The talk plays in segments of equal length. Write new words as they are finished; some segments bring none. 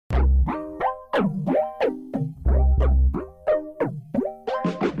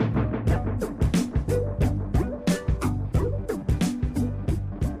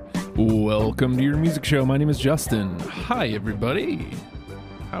Welcome to your music show. My name is Justin. Hi, everybody.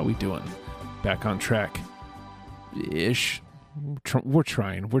 How we doing? Back on track-ish. We're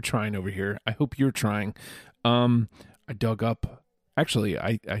trying over here. I hope you're trying. I dug up. Actually,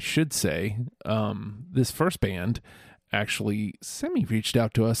 I should say, this first band actually reached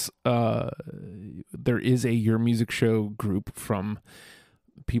out to us. There is a Your Music Show group from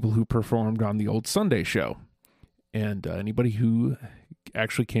people who performed on the old Sunday show. And anybody who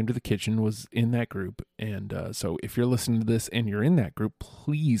actually came to the kitchen was in that group. And so if you're listening to this and you're in that group,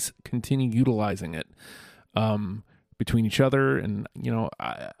 please continue utilizing it between each other. And, you know,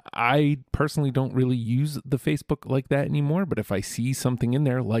 I personally don't really use the Facebook like that anymore. But if I see something in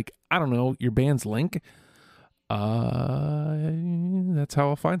there, like, I don't know, your band's link, that's how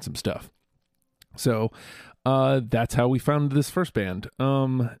I'll find some stuff. So that's how we found this first band.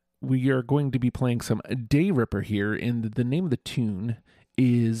 We are going to be playing some Day Ripper here, and the name of the tune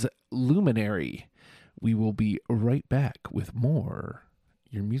is Luminary. We will be right back with more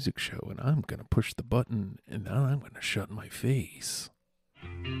Your Music Show, and I'm going to push the button, and then I'm going to shut my face.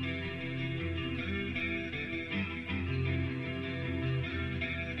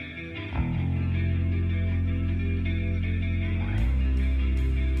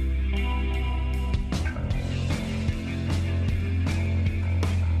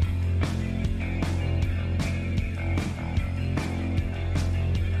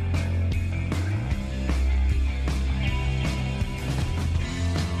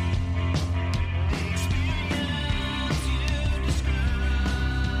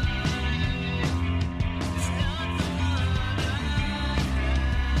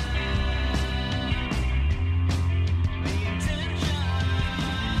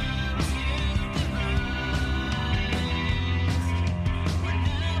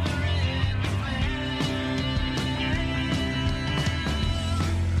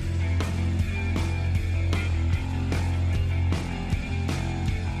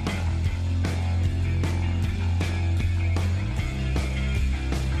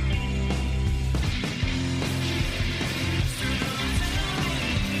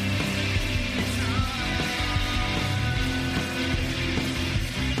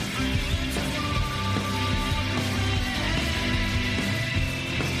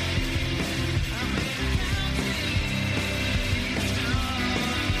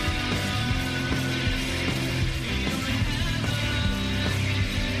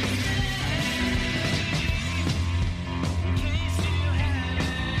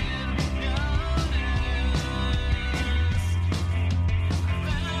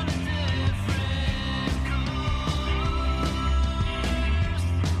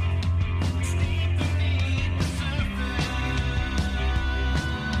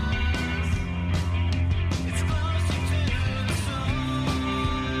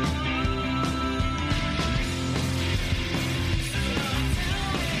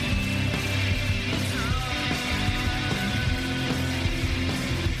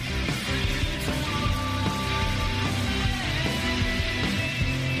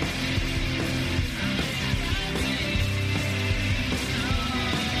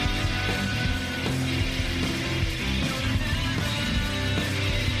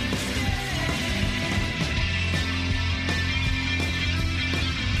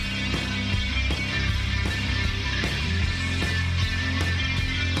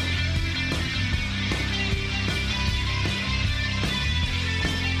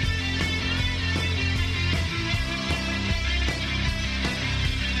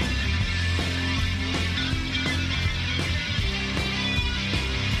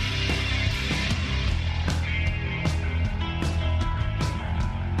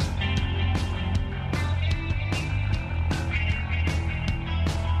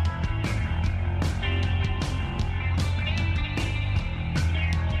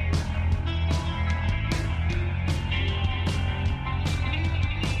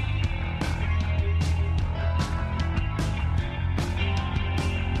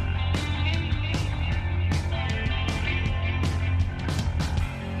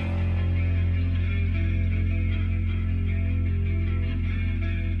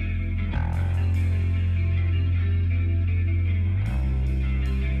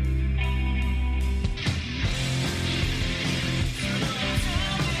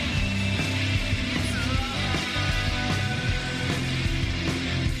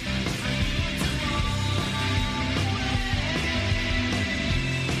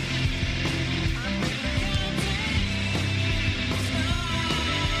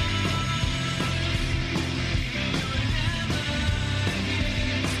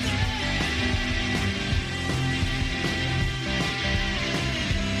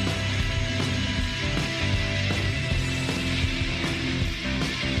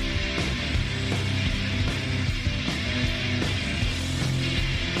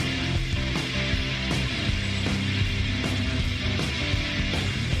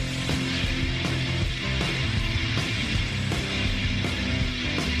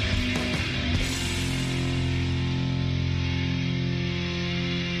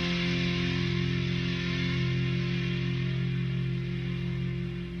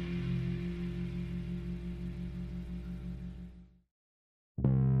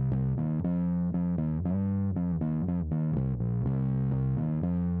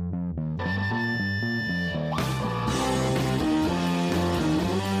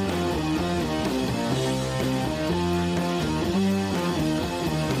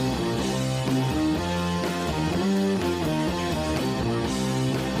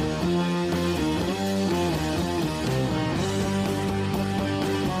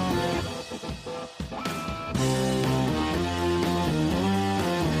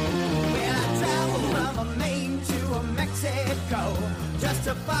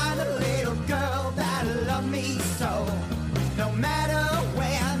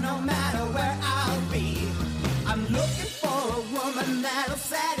 that'll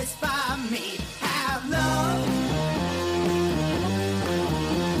satisfy me. Have love.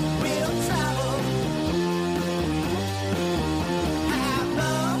 We'll travel. Have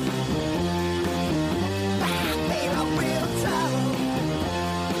love. Baby, we'll travel.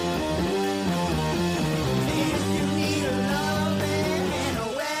 If you need a loving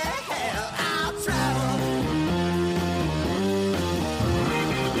anywhere, I'll travel.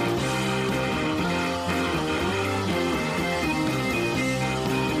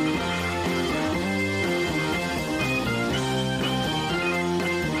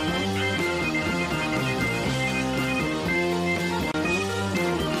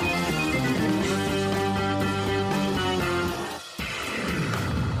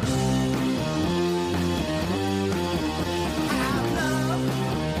 Have love.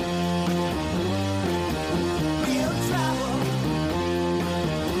 We'll travel.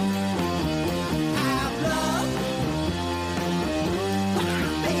 Have love.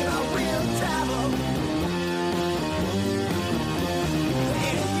 Baby, we'll travel.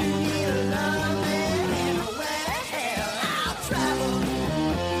 If you need a loving anywhere, I'll travel.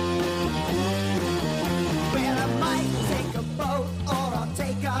 Well, I might take a boat or I'll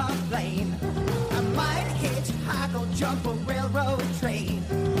take a plane. I might hitchhike or jump a railroad train.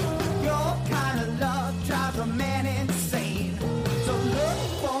 Your kind of love drives a man insane. So look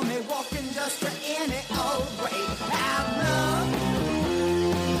for me walking just any old way. Have love.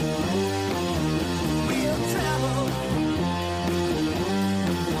 We'll travel.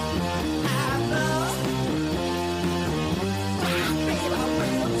 Have love. Baby,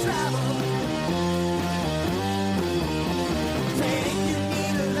 we'll travel. Say you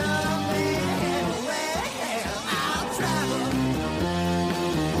need a loving anywhere, I'll travel.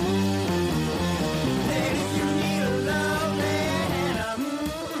 Say you need a loving,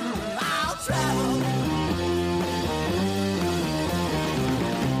 I'll travel.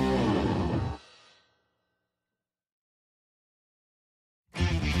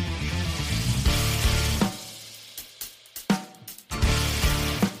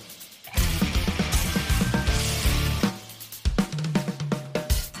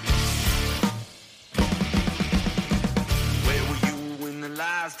 Where were you when the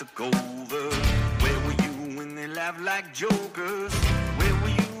lies took over? Where were you when they laughed like jokers? Where were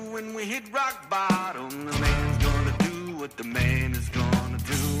you when we hit rock bottom? The man's gonna do what the man is gonna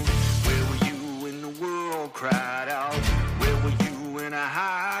do. Where were you when the world cried out? Where were you when our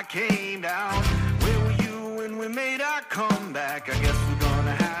high came down? Where were you when we made our comeback? I guess we're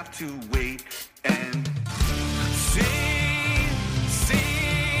gonna have to wait and see.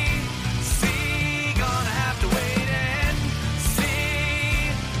 Gonna have to wait and see.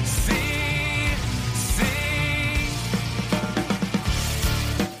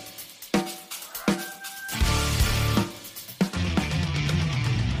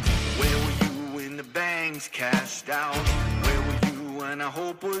 Where were you when the banks cashed out? Where were you when our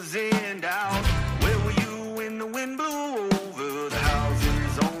hope was in doubt? Where were you when the wind blew over the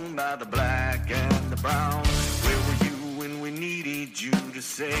houses owned by the black and the brown? Where were you when we needed you to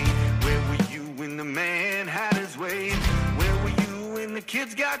say? Where were you when the man had his way? Where were you when the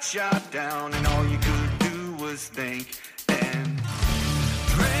kids got shot down and all you could do was think and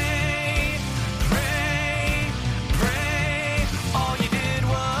pray, pray, pray? All you did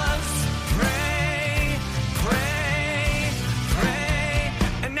was pray, pray, pray,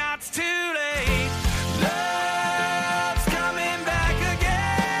 and now it's too late. Love's coming back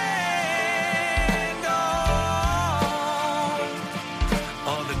again. Gone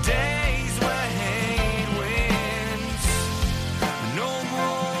are the days where hate wins. No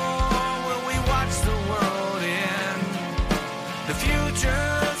more will we watch the world end. The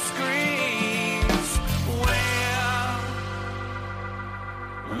future screams, where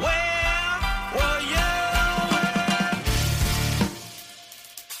were you?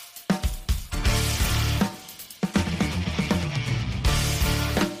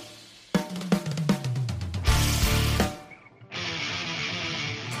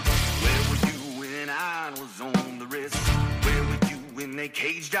 Where were you when I was on the wrist? Where were you when they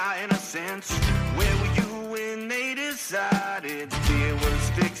caged our innocence? Where were you when they decided fear was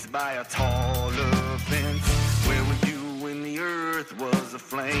fixed by a taller fence? Where were you when the earth was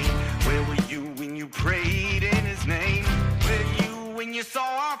aflame? Where were you when you prayed in his name? Where were you when you saw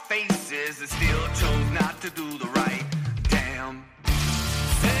our faces and still chose not to do the right damn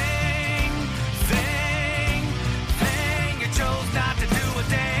thing? You chose not to do a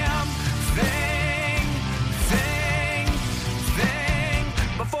damn thing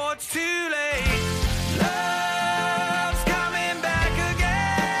before it's too late. Love's coming back again.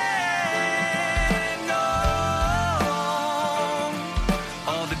 Gone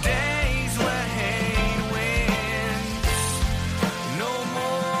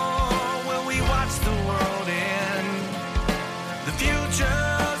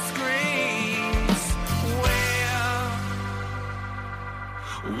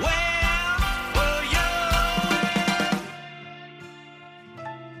Where were you?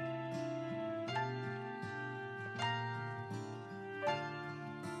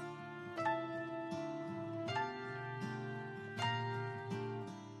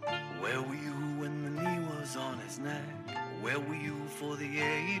 Where were you when the knee was on his neck? Where were you for the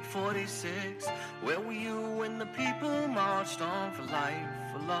 846? Where were you when the people marched on for life,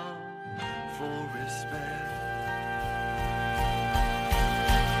 for love, for respect?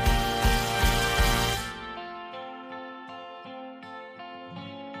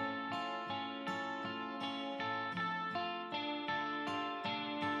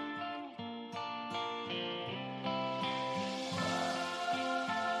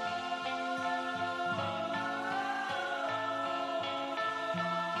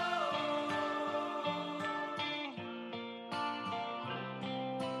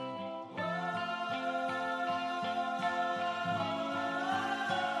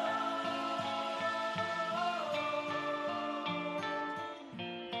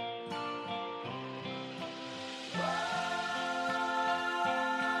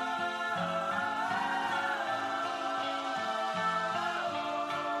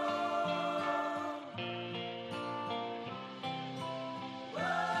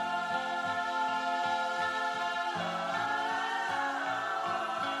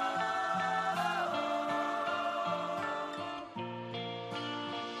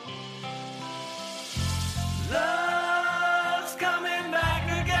 Love's coming back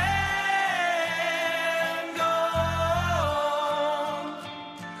again. Gone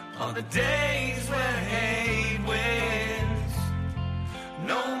are the days where hate wins.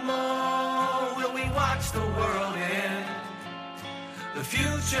 No more will we watch the world end. The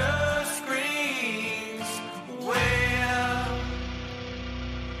future screams. Where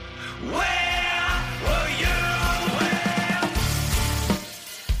were you?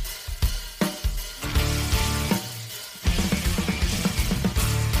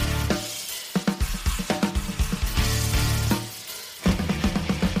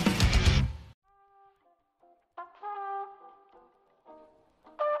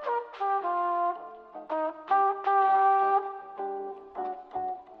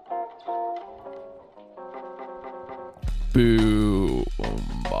 Boo.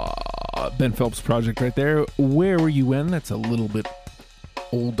 Ben Phelps Project right there. Where were you when? That's a little bit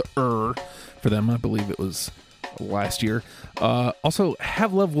older for them. I believe it was last year. Also,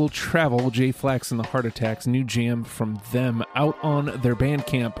 Have Love Will Travel, Jay Flax and the Heart Attacks, new jam from them out on their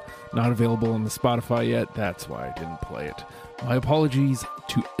Bandcamp. Not available on the Spotify yet. That's why I didn't play it. My apologies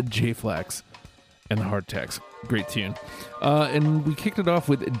to Jay Flax and the Heart Attacks. Great tune. And we kicked it off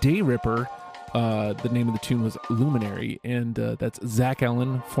with Day Ripper. The name of the tune was Luminary, and that's Zach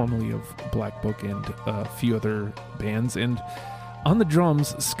Allen, formerly of Black Book and a few other bands. And on the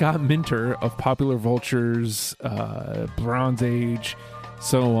drums, Scott Minter of Popular Vultures, Bronze Age,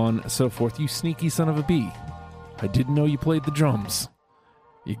 so on and so forth. You sneaky son of a bee. I didn't know you played the drums.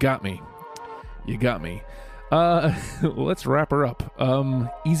 You got me. You got me. Let's wrap her up.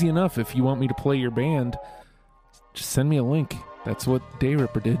 Easy enough. If you want me to play your band, just send me a link. That's what Day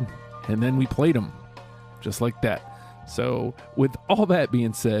Ripper did. And then we played them just like that. So with all that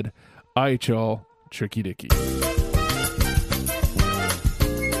being said, I y'all, Tricky Dicky.